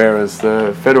 Yeah. Whereas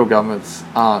the federal governments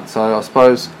aren't. So I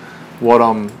suppose what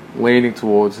I'm leaning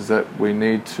towards is that we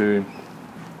need to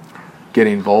get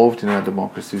involved in our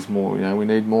democracies more. We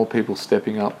need more people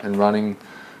stepping up and running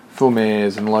for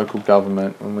mayors and local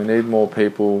government, and we need more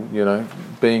people,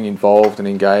 being involved and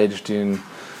engaged in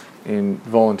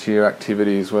volunteer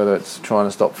activities, whether it's trying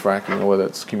to stop fracking or whether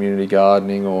it's community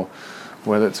gardening or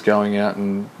whether it's going out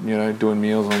and, doing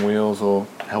Meals on Wheels or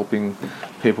helping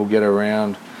people get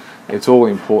around. It's all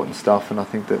important stuff, and I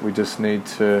think that we just need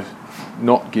to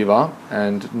not give up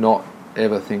and not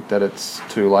ever think that it's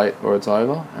too late or it's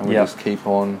over, and we just keep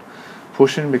on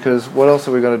pushing, because what else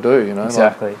are we going to do,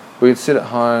 Exactly. Like, we could sit at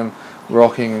home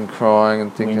rocking and crying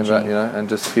and thinking about, and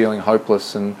just feeling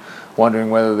hopeless and wondering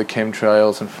whether the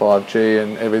chemtrails and 5G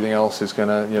and everything else is going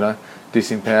to,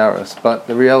 disempower us. But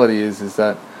the reality is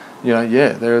that,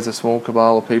 there is a small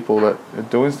cabal of people that are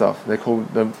doing stuff. They're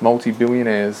called the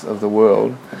multi-billionaires of the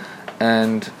world,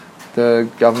 and the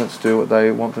governments do what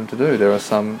they want them to do. There are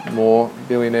some more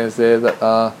billionaires there that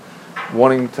are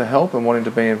wanting to help and wanting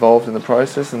to be involved in the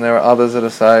process, and there are others that are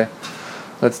say,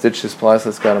 let's ditch this place,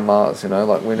 let's go to Mars,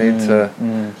 like we need to.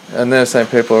 And those same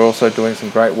people are also doing some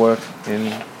great work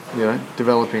in,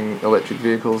 developing electric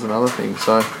vehicles and other things.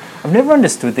 So I've never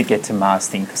understood the get to Mars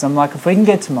thing, because I'm like, if we can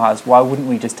get to Mars, why wouldn't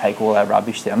we just take all our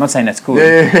rubbish there? I'm not saying that's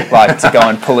good, like to go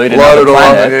and pollute another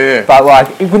planet, but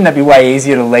like, wouldn't that be way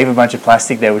easier to leave a bunch of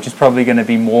plastic there, which is probably going to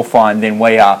be more fine than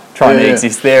we are trying to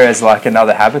exist there as like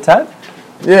another habitat?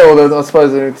 Yeah, well, I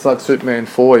suppose it's like Superman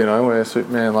 4, where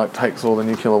Superman like takes all the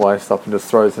nuclear waste up and just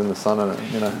throws it in the sun, and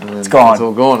and then it's gone. It's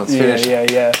all gone. It's finished.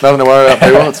 Yeah. Nothing to worry about,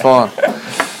 people. It's fine.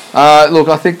 Look,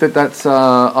 I think that's.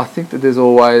 I think that there's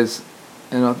always,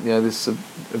 this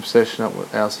obsession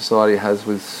that our society has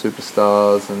with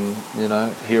superstars and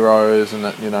heroes, and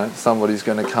that somebody's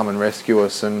going to come and rescue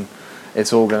us, and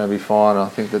it's all going to be fine. I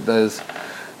think that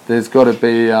there's got to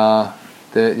be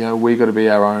we got to be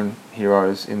our own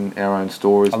heroes in our own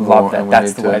stories. I love that. And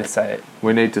that's the way to say it.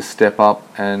 We need to step up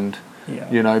and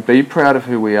be proud of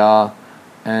who we are,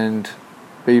 and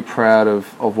be proud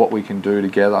of what we can do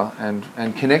together,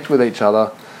 and connect with each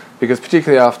other, because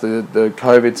particularly after the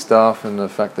COVID stuff and the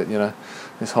fact that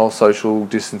this whole social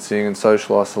distancing and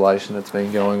social isolation that's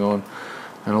been going on,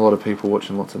 and a lot of people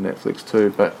watching lots of Netflix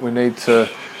too, but we need to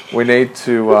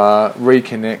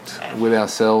reconnect with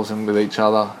ourselves and with each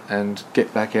other, and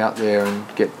get back out there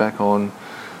and get back on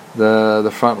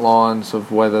the front lines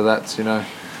of whether that's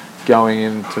going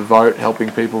in to vote,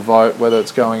 helping people vote, whether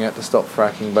it's going out to stop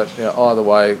fracking. But either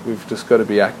way, we've just got to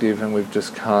be active, and we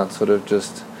just can't sort of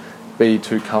just be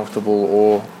too comfortable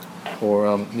or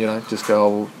just go, oh,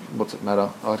 well, what's it matter?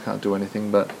 I can't do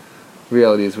anything. But the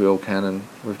reality is we all can, and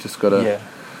we've just got to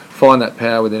find that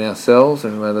power within ourselves.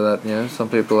 And whether that, some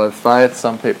people have faith,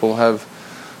 some people have,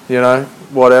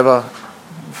 whatever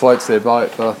floats their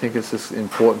boat. But I think it's just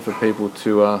important for people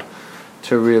to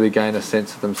really gain a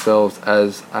sense of themselves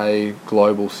as a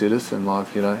global citizen. Like,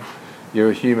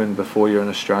 you're a human before you're an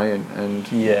Australian,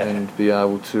 and be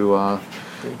able to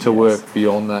work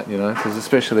beyond that, because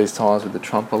especially these times with the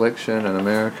Trump election and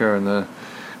America and the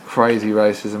crazy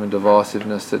racism and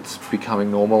divisiveness that's becoming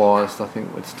normalised, I think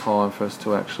it's time for us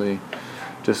to actually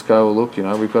just go, well, look,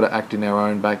 we've got to act in our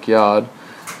own backyard,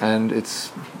 and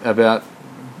it's about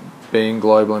being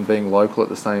global and being local at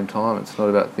the same time. It's not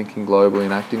about thinking globally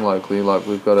and acting locally. Like,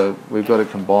 we've got to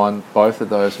combine both of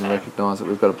those and recognise that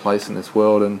we've got a place in this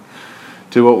world and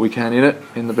do what we can in it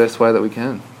in the best way that we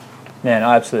can. Man,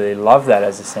 I absolutely love that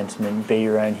as a sentiment. Be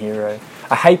your own hero.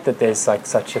 I hate that there's like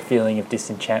such a feeling of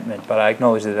disenchantment, but I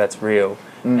acknowledge that that's real,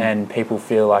 and people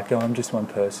feel like, oh, I'm just one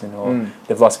person, or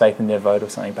they've lost faith in their vote or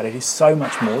something. But it is so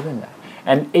much more than that.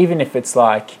 And even if it's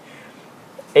like,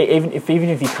 even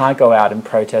if you can't go out and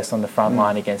protest on the front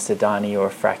line against Adani or a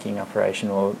fracking operation,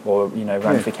 or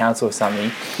run for council or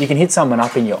something, you can hit someone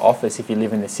up in your office if you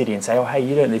live in the city and say, oh, hey,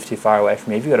 you don't live too far away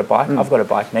from me. Have you got a bike? I've got a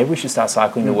bike. Maybe we should start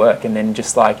cycling to work, and then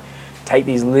just like take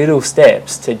these little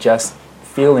steps to just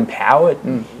feel empowered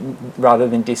rather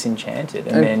than disenchanted,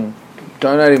 and then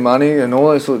donating money and all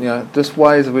those sort of, just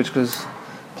ways of which, because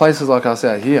places like us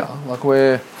out here, like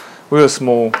we're a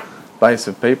small base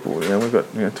of people. We've got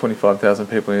 25,000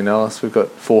 people in Alice. We've got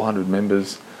 400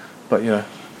 members, but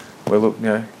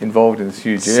we're involved in this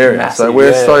huge area. Massive, so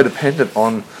we're so dependent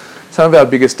on some of our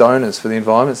biggest donors for the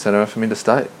Environment Centre are from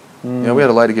interstate. We had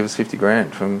a lady give us 50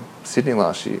 grand from Sydney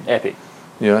last year. Epic.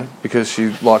 Because she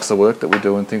likes the work that we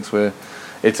do and thinks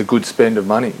it's a good spend of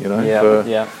money. For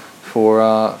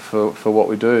what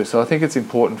we do. So I think it's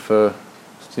important for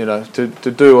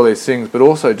to do all these things, but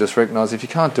also just recognise if you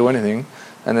can't do anything,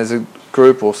 and there's a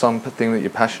group or something that you're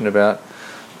passionate about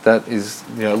that is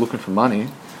looking for money,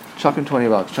 chuck them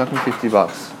 $20, chuck them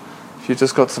 $50. If you've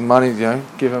just got some money,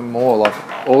 give them more.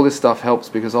 Like, all this stuff helps,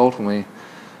 because ultimately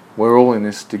we're all in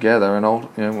this together,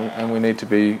 and we need to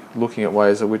be looking at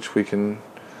ways in which we can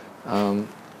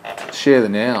share the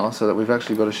now, so that we've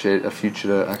actually got a future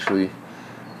to actually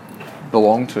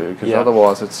belong to. Because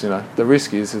otherwise, it's the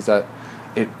risk is that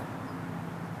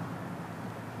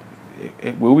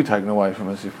it will be taken away from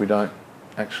us if we don't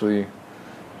actually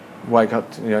wake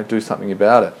up to, do something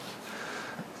about it.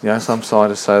 Some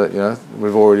scientists say that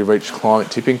we've already reached climate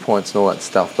tipping points and all that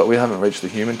stuff, but we haven't reached the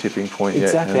human tipping point yet.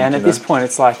 Exactly, and at this point,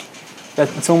 it's like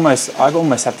I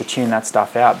almost have to tune that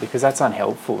stuff out, because that's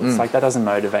unhelpful. It's like, that doesn't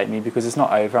motivate me, because it's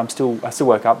not over. I still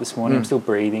woke up this morning. I'm still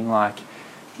breathing. Like,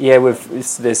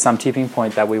 there's some tipping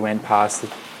point that we went past,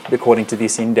 according to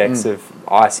this index of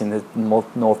ice in the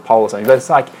North Pole or something. But it's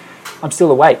like, I'm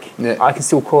still awake. Yeah. I can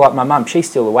still call up my mum. She's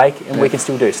still awake, and we can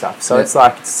still do stuff. So it's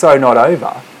like, it's so not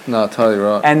over. No, totally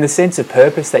right. And the sense of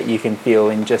purpose that you can feel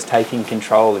in just taking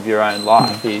control of your own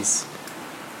life is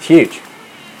huge.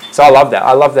 So I love that.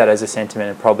 I love that as a sentiment,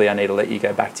 and probably I need to let you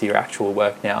go back to your actual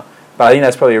work now. But I think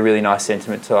that's probably a really nice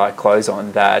sentiment to close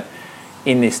on, that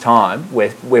in this time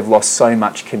where we've lost so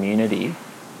much community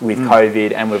with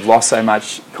COVID, and we've lost so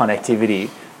much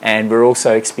connectivity, and we're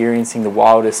also experiencing the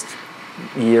wildest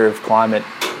year of climate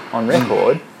on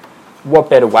record, what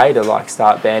better way to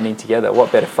start banding together?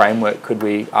 What better framework could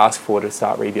we ask for to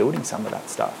start rebuilding some of that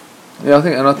stuff? Yeah,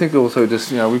 I think also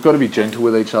just we've got to be gentle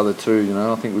with each other too.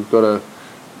 I think we've got to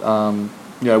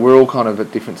we're all kind of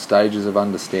at different stages of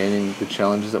understanding the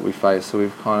challenges that we face. So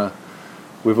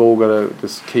we've all got to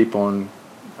just keep on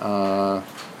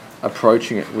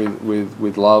approaching it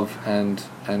with love and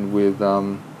with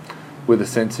a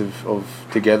sense of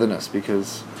togetherness,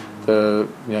 because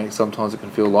sometimes it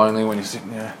can feel lonely when you're sitting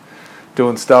there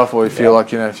doing stuff, or you feel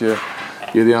like if you're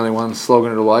the only one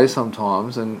slogging it away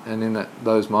sometimes, and in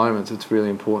those moments it's really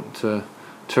important to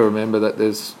remember that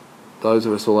there's those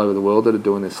of us all over the world that are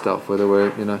doing this stuff, whether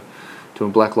we're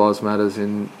doing Black Lives Matters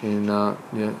in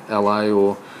LA,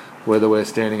 or whether we're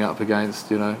standing up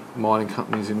against mining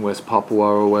companies in West Papua,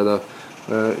 or whether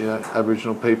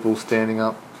Aboriginal people standing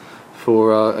up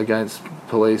for against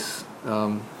police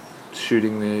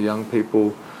shooting their young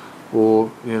people, or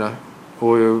a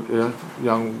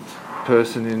young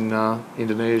person in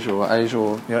Indonesia or Asia,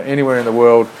 or anywhere in the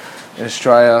world, in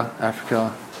Australia, Africa,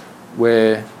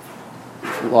 where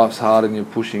life's hard and you're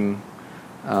pushing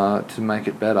to make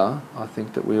it better, I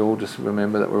think that we all just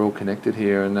remember that we're all connected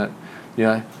here, and that,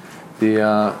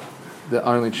 the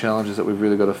only challenges that we've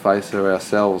really got to face are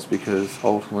ourselves, because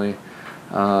ultimately,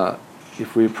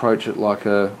 if we approach it like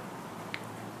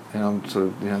I'm sort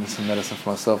of, there's some medicine for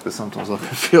myself, because sometimes I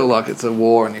feel like it's a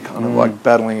war and you're kind of like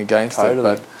battling against it,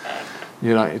 but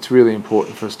it's really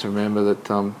important for us to remember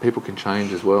that people can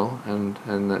change as well, and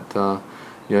that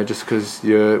just because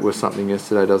you were something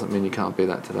yesterday doesn't mean you can't be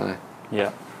that today.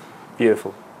 Yeah,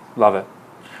 beautiful, love it.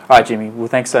 All right, Jimmy. Well,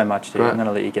 thanks so much, dude. I'm going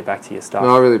to let you get back to your stuff.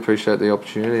 No, I really appreciate the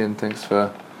opportunity, and thanks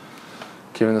for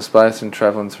giving the space and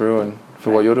travelling through, and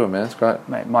for what you're doing, man. It's great.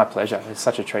 Mate, my pleasure. It's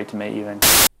such a treat to meet you. And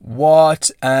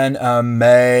what an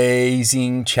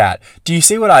amazing chat. Do you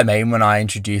see what I mean when I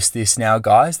introduce this now,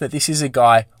 guys? That this is a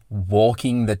guy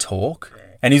walking the talk,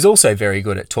 and he's also very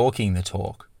good at talking the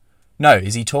talk. No,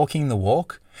 is he talking the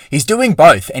walk? He's doing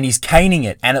both, and he's caning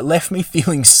it, and it left me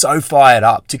feeling so fired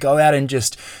up to go out and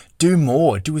just do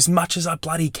more, do as much as I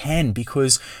bloody can,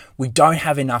 because we don't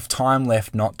have enough time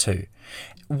left not to.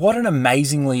 What an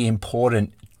amazingly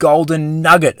important golden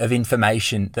nugget of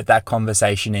information that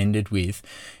conversation ended with,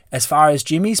 as far as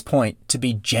Jimmy's point to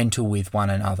be gentle with one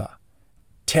another.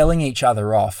 Telling each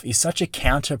other off is such a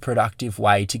counterproductive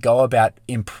way to go about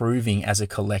improving as a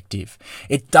collective.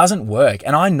 It doesn't work,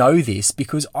 and I know this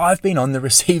because I've been on the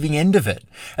receiving end of it,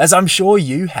 as I'm sure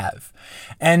you have.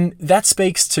 And that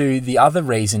speaks to the other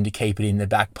reason to keep it in the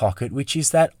back pocket, which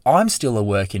is that I'm still a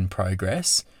work in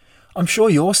progress. I'm sure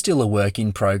you're still a work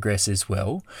in progress as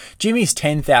well. Jimmy's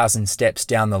 10,000 steps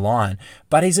down the line,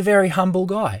 but he's a very humble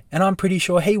guy, and I'm pretty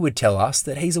sure he would tell us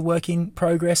that he's a work in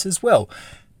progress as well.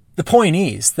 The point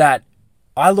is that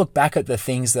I look back at the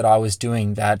things that I was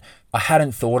doing that I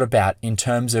hadn't thought about in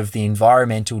terms of the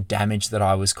environmental damage that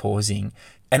I was causing,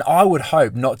 and I would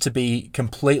hope not to be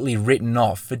completely written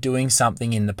off for doing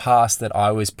something in the past that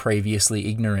I was previously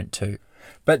ignorant to.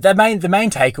 But the main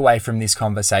takeaway from this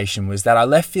conversation was that I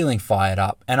left feeling fired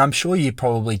up, and I'm sure you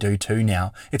probably do too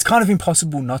now. It's kind of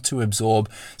impossible not to absorb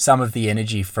some of the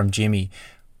energy from Jimmy,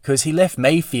 because he left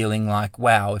me feeling like,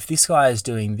 wow, if this guy is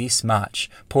doing this much,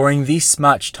 pouring this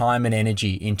much time and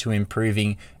energy into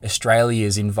improving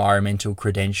Australia's environmental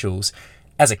credentials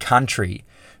as a country,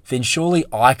 then surely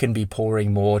I can be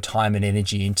pouring more time and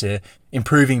energy into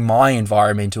improving my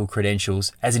environmental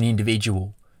credentials as an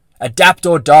individual. Adapt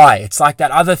or die. It's like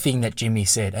that other thing that Jimmy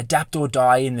said, adapt or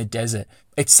die in the desert.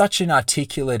 It's such an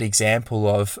articulate example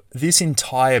of this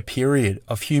entire period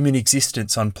of human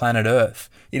existence on planet Earth.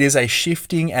 It is a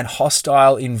shifting and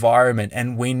hostile environment,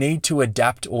 and we need to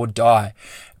adapt or die.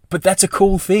 But that's a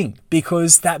cool thing,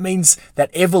 because that means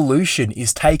that evolution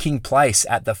is taking place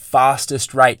at the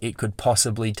fastest rate it could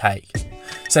possibly take.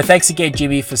 So thanks again,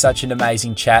 Jimmy, for such an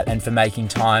amazing chat and for making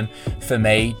time for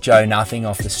me, Joe Nothing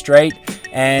off the street.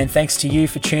 And thanks to you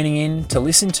for tuning in to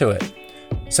listen to it.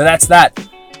 So that's that.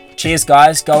 Cheers,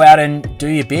 guys. Go out and do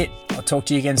your bit. I'll talk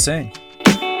to you again soon.